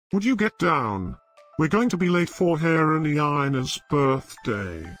Would you get down? We're going to be late for Heriniaina's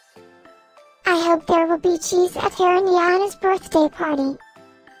birthday. I hope there will be cheese at Heriniaina's birthday party.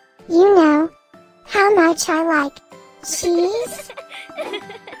 You know how much I like cheese.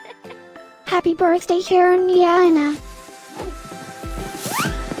 Happy birthday, Heriniaina.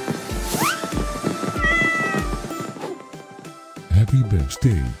 Happy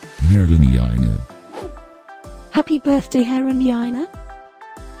birthday, Heriniaina. Happy birthday, Heriniaina.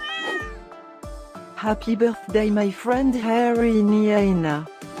 Happy birthday, my friend Heriniaina.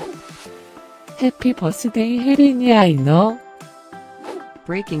 Happy birthday, Heriniaina.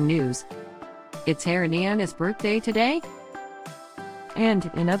 Breaking news. It's Heriniaina's birthday today?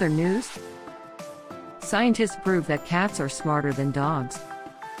 And in other news, scientists prove that cats are smarter than dogs.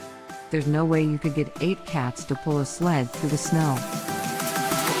 There's no way you could get 8 cats to pull a sled through the snow.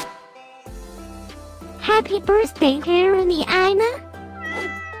 Happy birthday, Heriniaina.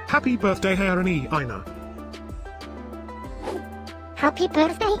 Happy birthday, Heriniaina. Happy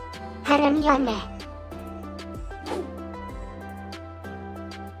birthday, Heriniaina.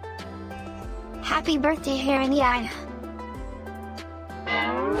 Happy birthday, Heriniaina.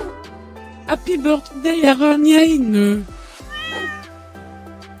 Happy birthday, Heriniaina.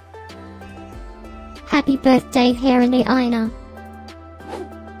 Happy birthday, Heriniaina.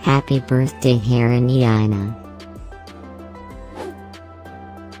 Happy birthday, Heriniaina.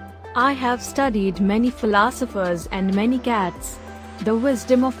 I have studied many philosophers and many cats. The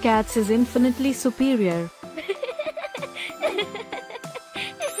wisdom of cats is infinitely superior.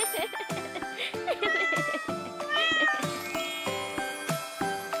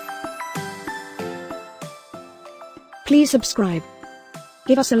 Please subscribe,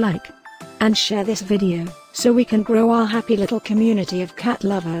 give us a like, and share this video, so we can grow our happy little community of cat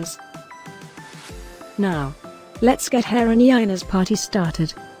lovers. Now, let's get Heriniaina's party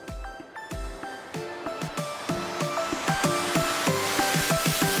started.